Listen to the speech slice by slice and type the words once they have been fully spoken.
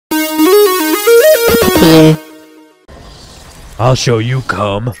I'll show you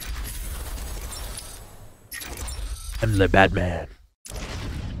cum. I'm the Batman.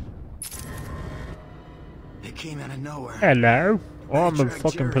 It came out of nowhere. Hello, I'm a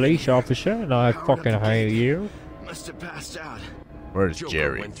fucking police officer and I fucking hire you. Must have passed out. Where's Joker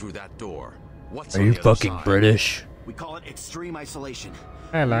Jerry? went through that door. What's Are on you the other fucking side? British? We call it extreme isolation.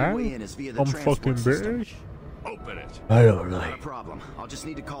 Hello, Way in is via the I'm transport fucking system. British. Open it. I don't Not a like. problem. I'll just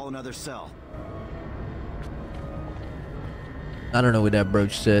need to call another cell. I don't know what that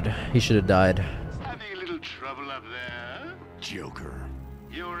broach said. He should have died. Having a little trouble up there? Joker.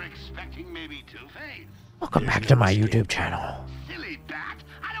 You're expecting maybe Two-Face? Welcome back to my YouTube channel. Silly bat!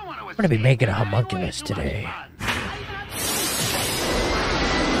 I don't want to. We're gonna be making a homunculus today.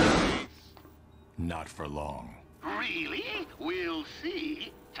 Not for long. Really? We'll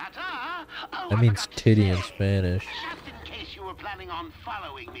see. Ta-ta! Oh, That I means forgot to titty in say, Spanish. Just in case you were planning on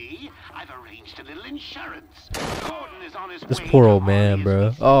following me, I've arranged a little insurance. Gordon is on his This way poor to old man, Harley's bro.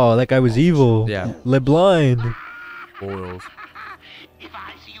 business. Oh, that guy was evil. Yeah. Le blind. Boils. If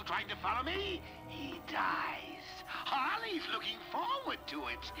I see you trying to follow me, he dies. Harley's looking forward to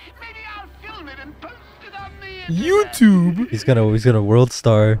it. Maybe I'll film it and post it on the internet. YouTube. He's gonna world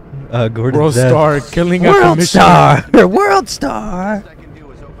star. Gordon's World death. Star killing a World commissioner. star! World star! All I can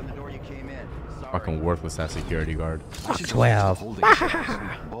do is open the door you came in. Sorry. Fucking worthless ass security guard. Fuck 12.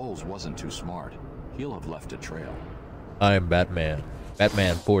 Bowles wasn't too smart. He'll have left a trail. I am Batman.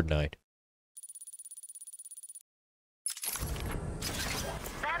 Batman Fortnite.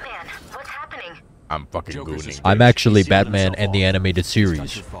 Batman, what's happening? I'm fucking Joker's gooning. I'm actually He's sealed Batman himself and the off. animated He's got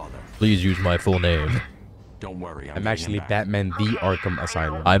series. your father. Please use my full name. Don't worry. I'm getting actually him back. Batman the Arkham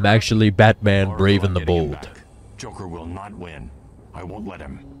Asylum. I'm actually Batman Or Brave I'm and the getting him Bold. back. Joker will not win. I won't let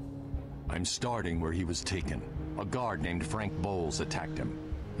him. I'm starting where he was taken. A guard named Frank Bowles attacked him.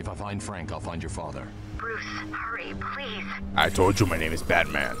 If I find Frank, I'll find your father. Bruce, hurry, please. I told you my name is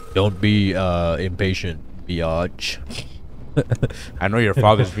Batman. Don't be impatient, biatch. I know your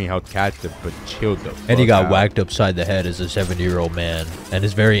father's being held captive, but chill the fuck And he got out. whacked upside the head as a 70-year-old man and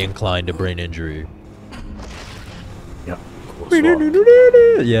is very inclined to brain injury. Yeah.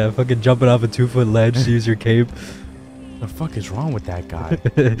 Yeah, fucking jumping off a 2-foot ledge to use your cape. What the fuck is wrong with that guy?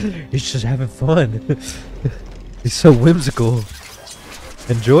 He's just having fun. He's so whimsical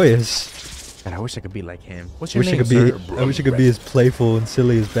and joyous. God, I wish I could be like him. What's I your wish I name, could be. sir? I wish I could be as playful and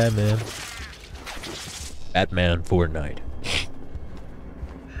silly as Batman. Batman Fortnite.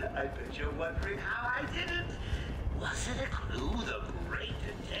 I bet you're wondering how I did it. Was it a clue the great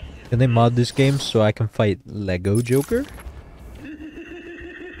detective? Can they mod this game so I can fight Lego Joker?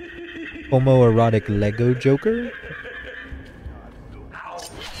 Homoerotic Lego Joker? Go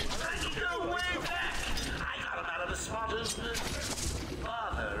way back. I got him out of the smartest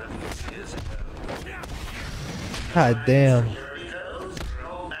father of years ago. God damn.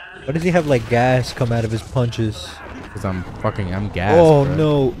 Why does he have like gas come out of his punches? Because I'm gassed. Oh bro.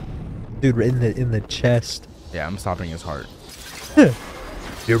 no. Dude, in the chest. Yeah, I'm stopping his heart.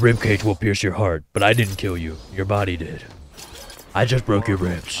 Your ribcage will pierce your heart, but I didn't kill you. Your body did. I just broke your I'm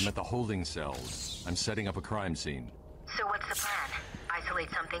ribs. at the holding cells. I'm setting up a crime scene. So what's the plan? Isolate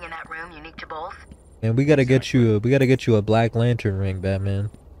something in that room unique to both? And we gotta get you a Black Lantern ring, Batman.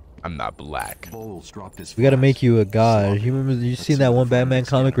 I'm not black. Bowles dropped his We gotta flask. make you a god. Sloppy. You remember you Let's seen see that the one Batman forensic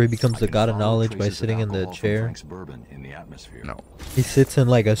comic where he scanner. becomes the I can god of follow knowledge by traces of sitting in the alcohol from chair? Frank's bourbon in the atmosphere. No. He sits in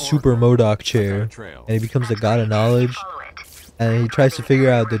like a super Modoc chair and he becomes the god of knowledge. Follow it. And he tries to figure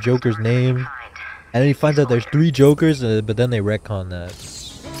out the Joker's name. And then he finds out there's 3 Jokers, but then they retcon that.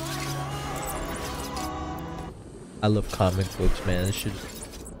 I love comic books, man. This shit.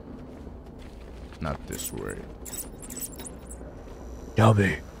 Not this way. Tell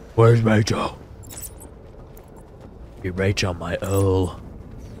me, where's Rachel? You Rachel, my Earl.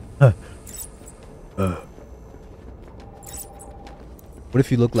 What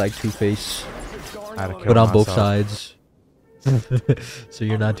if you look like Two-Face, I had to kill but on both myself. sides? So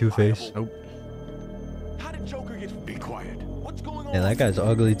you're not Two-Face. Nope. How did Joker get? Be quiet. What's going on? Yeah, that guy's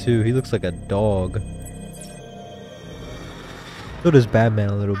ugly too. He looks like a dog. So does Batman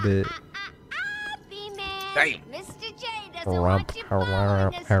a little bit. Hey. Mr. J doesn't want you following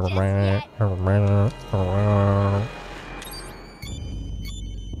us just yet.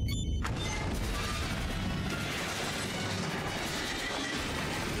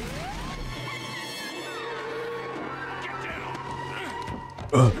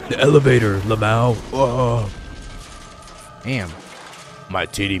 The elevator, Lamau. Damn. My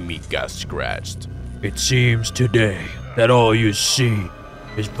titty meat got scratched. It seems today that all you see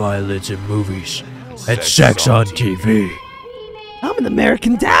is violence in movies and sex on TV. I'm an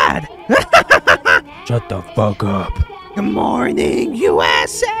American dad. Shut the fuck up. Good morning,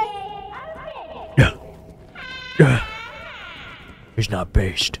 USA. He's not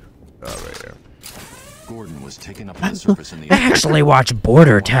based. Oh, right here. Gordon was taken up to the surface in the I actually watch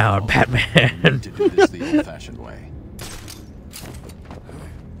Border Town, Batman. to do this the old-fashioned way.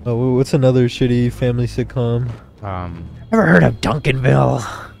 Oh, what's another shitty family sitcom? Ever heard of Duncanville?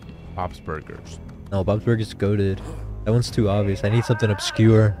 Bob's Burgers. No, Bob's Burgers goated. That one's too obvious. I need something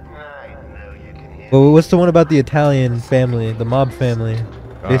obscure. Well, what's the one about the Italian family, the mob family?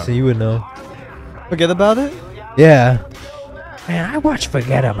 Jason, you would know. Forget about it? Yeah. Man, I watch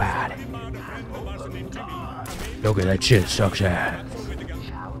Forget About It. Look at that shit, sucks ass.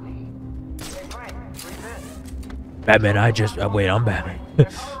 Batman, wait, I'm Batman.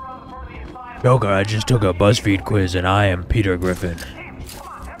 Joker, I just took a BuzzFeed quiz and I am Peter Griffin.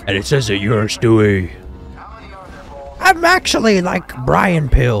 And it says that you're Stewie. I'm actually like Brian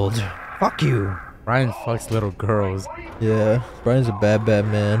Pilled. Fuck you. Brian fucks little girls. Yeah. Brian's a bad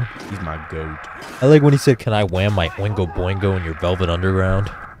man. He's my goat. I like when he said, "Can I wham my Oingo Boingo in your Velvet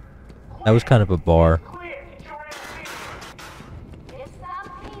Underground?" That was kind of a bar.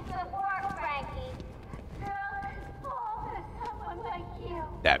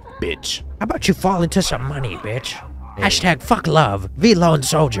 That bitch. How about you fall into some money, bitch? Hashtag fuck love. V Lone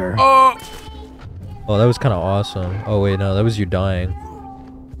Soldier. Oh, that was kind of awesome. Oh, wait, no, that was you dying.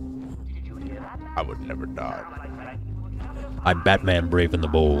 I would never die. I'm Batman Brave and the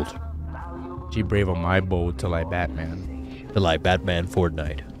Bold. She brave on my boat till I Batman. Till I Batman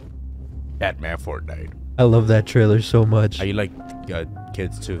Fortnite. Batman Fortnite. I love that trailer so much. You like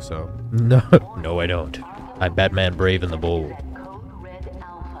kids too, so. No. No, I don't. I'm Batman Brave and the Bold.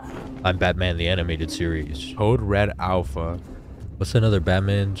 I'm Batman the Animated Series. Code Red Alpha. What's another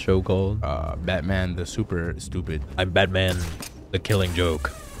Batman show called? Batman the Super Stupid. I'm Batman the Killing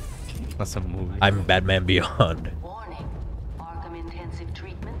Joke. That's a movie. I'm Batman Beyond.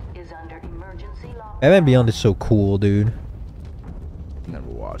 Batman Beyond is so cool, dude. Never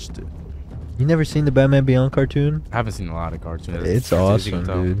watched it. You never seen the Batman Beyond cartoon? I haven't seen a lot of cartoons. It's awesome,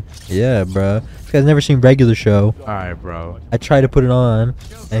 dude. Yeah, bro. This guy's never seen regular show. Alright, bro. I tried to put it on,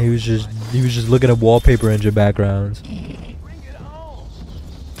 and he was just looking at wallpaper engine backgrounds.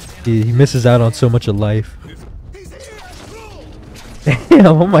 He misses out on so much of life. Damn,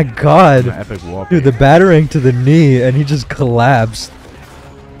 oh my god. Epic wallpaper. Dude, the battering to the knee, and he just collapsed.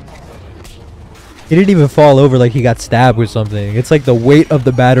 He didn't even fall over like he got stabbed with something. It's like the weight of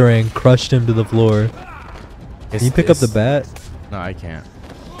the battering crushed him to the floor. Can you pick up the bat? No, I can't.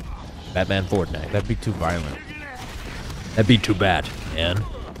 Batman Fortnite. That'd be too violent. That'd be too bad, man.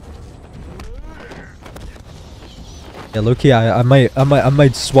 Yeah, low-key, I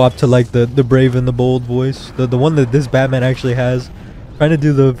might swap to like the Brave and the Bold voice. The one that this Batman actually has. Trying to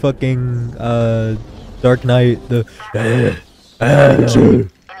do the fucking Dark Knight, the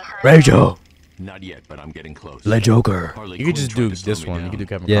Rachel. Not yet, but I'm getting close. Le Joker. You could just do this one. You could do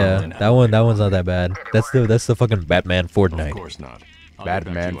Kevin yeah, Conroy. that one's not that bad. That's the fucking Batman Fortnite. Of course not.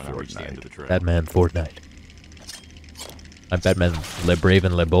 Batman Fortnite. Batman Fortnite. I'm Batman Le Brave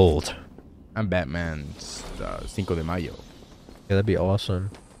and Le Bold. I'm Batman's Cinco de Mayo. Yeah, that'd be awesome.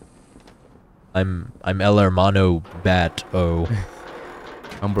 I'm El Hermano Bat O.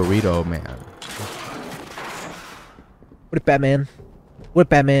 I'm Burrito Man. What Batman? What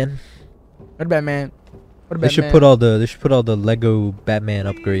Batman? What Batman? What They should put all the Lego Batman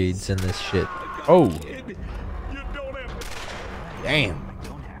upgrades in this shit. Oh. Damn.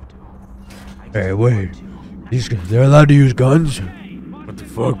 Hey, wait. They're allowed to use guns? What the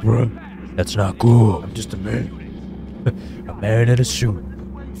fuck, bro? That's not cool. I'm just a man. A man in a suit.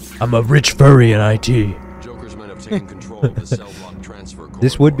 I'm a rich furry in IT. Joker's men have taken control of the cell block transfer corridor.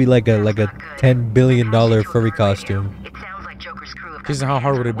 This would be like a $10 billion furry costume. Jason, how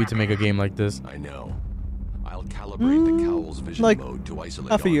hard would it be to make a game like this? I know. I'll calibrate the cowl's vision like mode to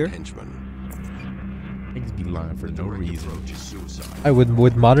isolate half a all year. henchmen. Niggas be lying for no reason. Approach is suicide.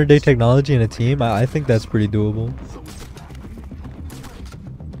 With modern day technology and a team, I think that's pretty doable.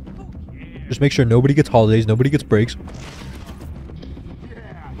 Just make sure nobody gets holidays, nobody gets breaks.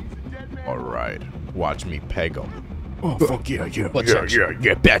 Alright. Watch me peg him. Oh, fuck yeah,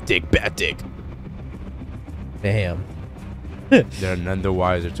 bat dick. Damn. They're none the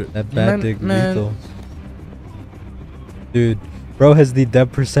wiser to That bad dick lethal. Dude, bro has the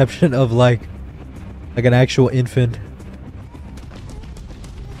depth perception of like an actual infant.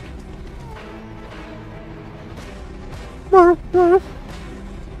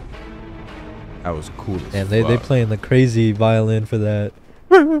 That was cool as And they fuck. playing the crazy violin for that.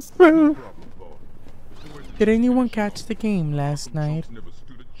 Did anyone catch the game last night?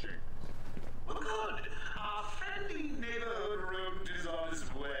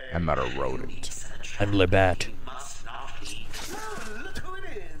 I'm not a rodent. I'm Lebat.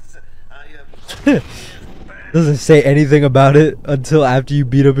 Doesn't say anything about it until after you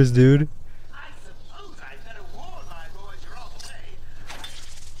beat up his dude.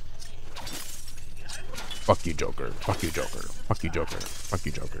 Fuck you, Joker. Fuck you, Joker. Fuck you, Joker. Fuck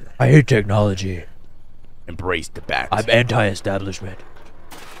you, Joker. I hate technology. Embrace the bat. I'm anti-establishment.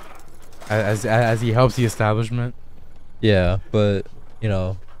 As he helps the establishment. Yeah, but you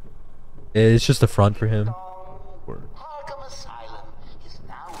know, it's just a front for him. ARKHAM Asylum is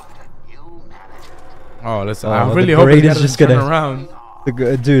now under new management. Oh, listen. Oh, I the really hope grate he is doesn't just turn gonna- around.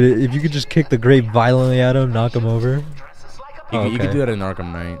 Dude, if you could just kick the grape violently at him, knock him over. You, Oh, you can okay. do that in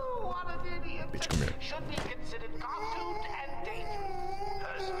Arkham Knight. What an idiot. Bitch, come here. Should be considered cartoon and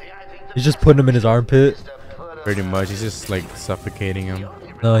dangerous. Personally, I think the He's just putting him in his armpit. Pretty much. He's just like suffocating him.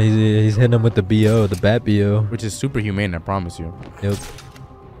 No, he's hitting him with the BO, the bat BO. Which is super humane, I promise you. Yep.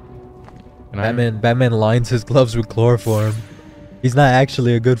 And Batman lines his gloves with chloroform. He's not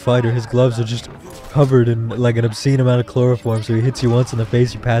actually a good fighter. His gloves are just covered in like an obscene amount of chloroform. So he hits you once in the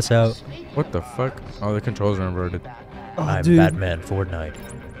face, you pass out. What the fuck? Oh, the controls are inverted. Oh, I'm dude. Batman Fortnite.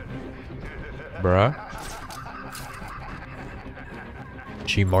 Bruh.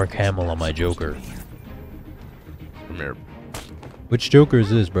 She Mark Hamill on my Joker. Come here. Which Joker is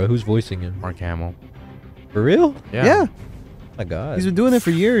this, bro? Who's voicing him? Mark Hamill. For real? Yeah. My God. He's been doing it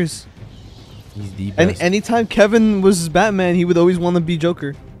for years. He's the And best. anytime Kevin was Batman, he would always want to be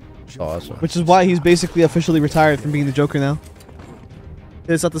Joker. That's awesome. Which is why he's basically officially retired from being the Joker now.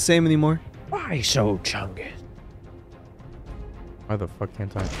 It's not the same anymore. Why so chunky? Why the fuck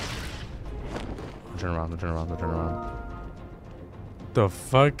can't I? Turn around, turn around, turn around. The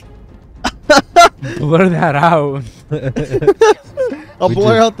fuck? Blur that out. I'll We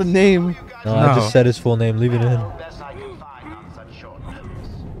blur did- out the name. No, I No. just said his full name. Leave it in. best I can find on such short notice.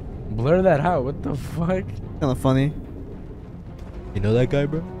 Blur that out. What the fuck? Kind of funny. You know that guy,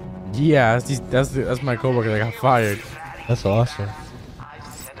 bro? Yeah, that's my coworker that got fired. That's awesome. I've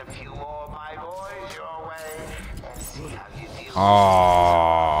sent a few more of my boys your way. Let's see how you deal.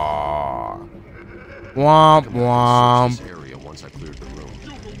 Aww. Womp womp. Area once I cleared the room.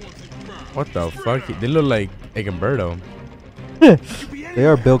 What the fuck? They look like Egumberto. They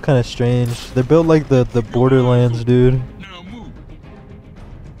are built kind of strange. They're built like the Borderlands, dude.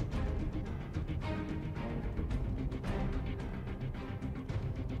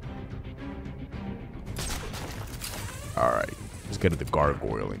 Alright, let's get to the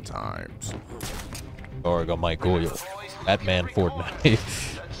gargoyling times. Gargle my goyle. Batman Fortnite.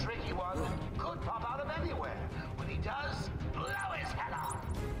 The tricky one could pop out of anywhere. When he does, blow his head off.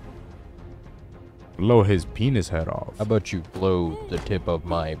 Blow his penis head off. How about you blow the tip of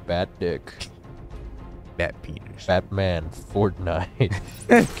my bat dick? Bat penis. Batman Fortnite.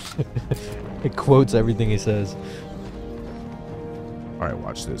 It quotes everything he says. Alright,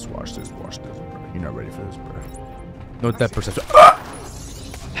 watch this, watch this, watch this, bro. You're not ready for this, bro. Note that perception.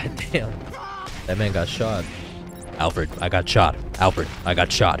 Damn. That man got shot. Alfred, I got shot. Alfred, I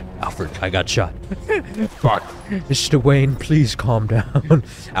got shot. Alfred, I got shot. Fuck. Mr. Wayne, please calm down.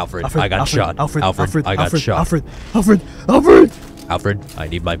 Alfred, I got shot. Alfred, I got shot. Alfred. Alfred, I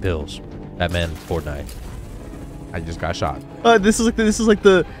need my pills. Batman Fortnite. I just got shot. This is like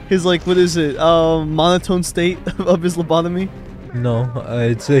his like what is it? Monotone state of his lobotomy. No,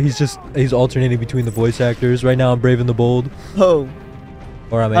 he's alternating between the voice actors. Right now I'm Brave and the Bold. Oh,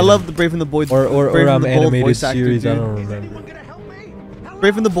 Or I'm I love the Brave and the Bold. or Brave I'm and the Bold animated voice actor, series. I dude. don't remember.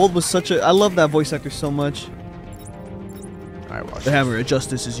 Brave and the Bold was such a. I love that voice actor so much. Alright, watch The this. Hammer of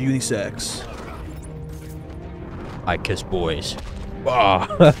Justice is unisex. I kiss boys.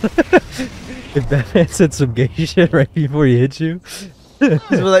 If Batman said some gay shit right before he hit you,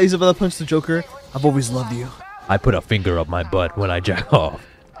 He's about to punch the Joker. I've always loved you. I put a finger up my butt when I jack off.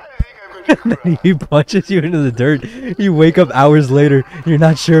 and then he punches you into the dirt. You wake up hours later. You're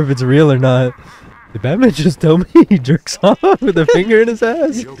not sure if it's real or not. Did Batman just tell me he jerks off with a finger in his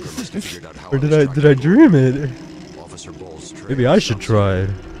ass? Joker must have figured out how Or was did I dream it? Officer Bowles' trail Maybe I should try it.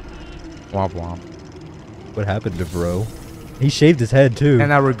 Womp womp. What happened to bro? He shaved his head too.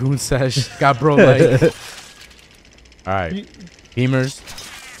 And our Ragoon sesh got bro like. Alright. Beamers.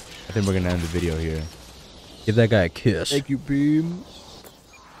 I think we're gonna end the video here. Give that guy a kiss. Thank you, Peem.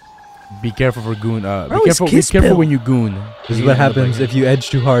 Be careful for goon. Be always careful. Be kiss careful Bill. when you goon. This is what happens if you edge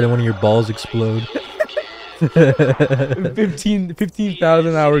too hard and one of your balls explode.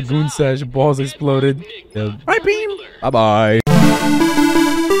 15,000 hour goon sesh. Balls exploded. Yep. Right, Beam. Bye bye.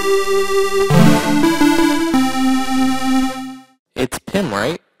 It's Pim,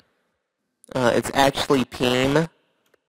 right? It's actually Peem.